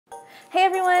Hey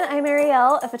everyone, I'm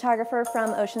Arielle, a photographer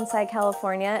from Oceanside,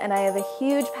 California, and I have a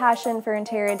huge passion for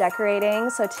interior decorating,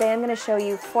 so today I'm going to show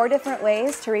you 4 different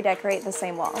ways to redecorate the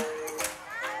same wall.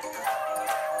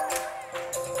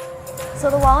 So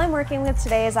the wall I'm working with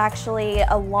today is actually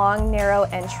a long, narrow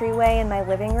entryway in my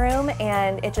living room,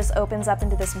 and it just opens up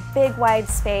into this big, wide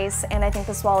space, and I think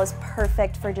this wall is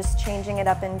perfect for just changing it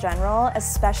up in general,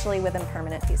 especially with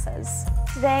impermanent pieces.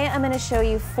 Today I'm going to show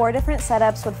you 4 different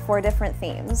setups with 4 different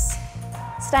themes.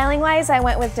 Styling-wise, I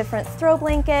went with different throw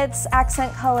blankets,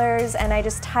 accent colors, and I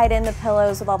just tied in the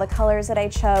pillows with all the colors that I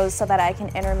chose so that I can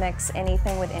intermix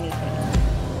anything with anything.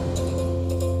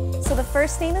 So the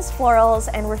first theme is florals,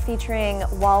 and we're featuring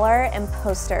wall art and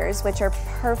posters, which are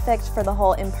perfect for the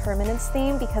whole impermanence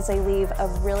theme because they leave a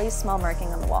really small marking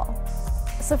on the wall.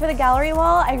 So for the gallery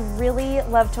wall, I really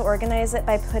love to organize it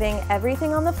by putting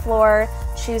everything on the floor,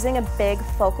 choosing a big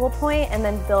focal point, and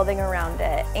then building around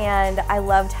it. And I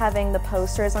loved having the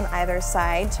posters on either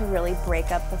side to really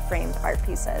break up the framed art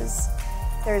pieces.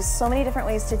 There's so many different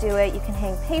ways to do it. You can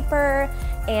hang paper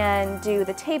and do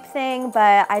the tape thing,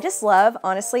 but I just love,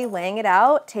 honestly, laying it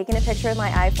out, taking a picture with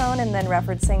my iPhone, and then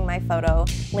referencing my photo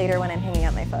later when I'm hanging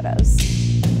out my photos.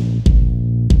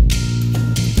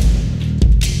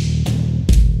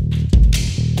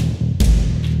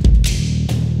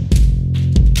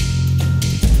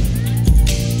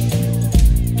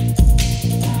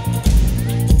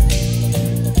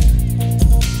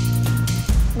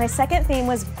 My second theme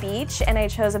was beach, and I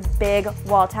chose a big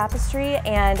wall tapestry,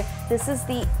 and this is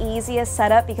the easiest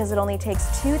setup because it only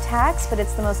takes 2 tacks, but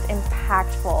it's the most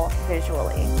impactful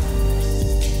visually.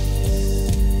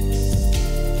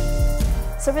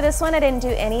 So for this one, I didn't do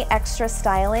any extra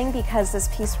styling because this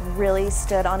piece really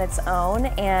stood on its own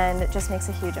and it just makes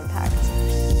a huge impact.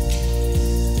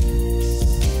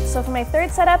 So for my third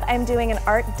setup, I'm doing an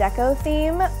Art Deco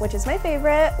theme, which is my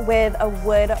favorite, with a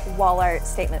wood wall art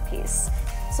statement piece.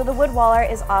 So the wood wall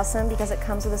art is awesome because it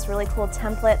comes with this really cool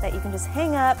template that you can just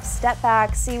hang up, step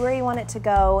back, see where you want it to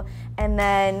go, and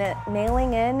then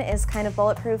nailing in is kind of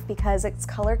bulletproof because it's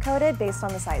color-coded based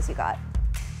on the size you got.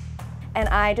 And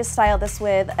I just styled this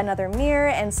with another mirror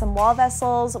and some wall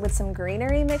vessels with some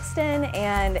greenery mixed in,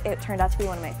 and it turned out to be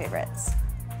one of my favorites.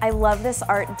 I love this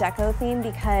Art Deco theme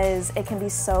because it can be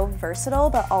so versatile,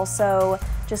 but also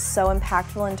just so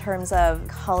impactful in terms of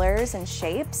colors and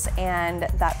shapes, and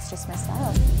that's just my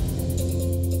style.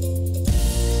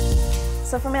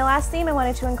 So for my last theme, I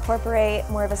wanted to incorporate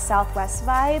more of a Southwest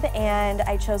vibe, and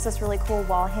I chose this really cool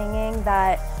wall hanging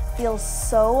that feels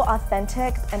so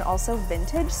authentic and also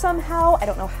vintage somehow. I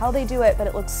don't know how they do it, but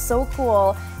it looks so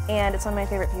cool, and it's one of my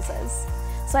favorite pieces.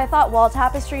 So I thought wall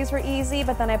tapestries were easy,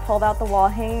 but then I pulled out the wall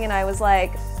hanging and I was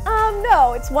like,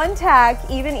 no, it's 1 tack,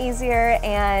 even easier,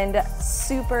 and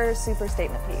super, super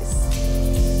statement piece.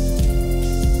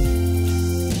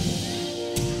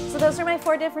 So those are my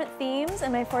 4 different themes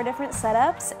and my 4 different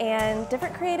setups and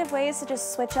different creative ways to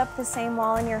just switch up the same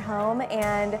wall in your home,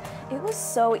 and it was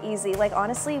so easy. Like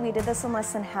honestly, we did this in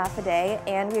less than half a day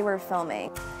and we were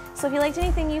filming. So if you liked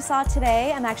anything you saw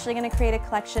today, I'm actually going to create a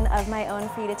collection of my own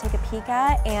for you to take a peek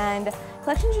at, and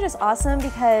collections are just awesome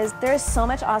because there's so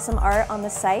much awesome art on the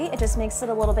site. It just makes it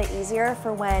a little bit easier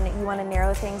for when you want to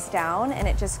narrow things down, and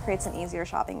it just creates an easier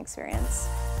shopping experience.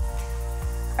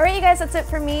 Alright you guys, that's it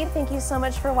for me. Thank you so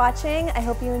much for watching. I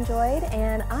hope you enjoyed,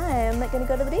 and I'm going to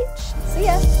go to the beach. See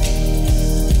ya!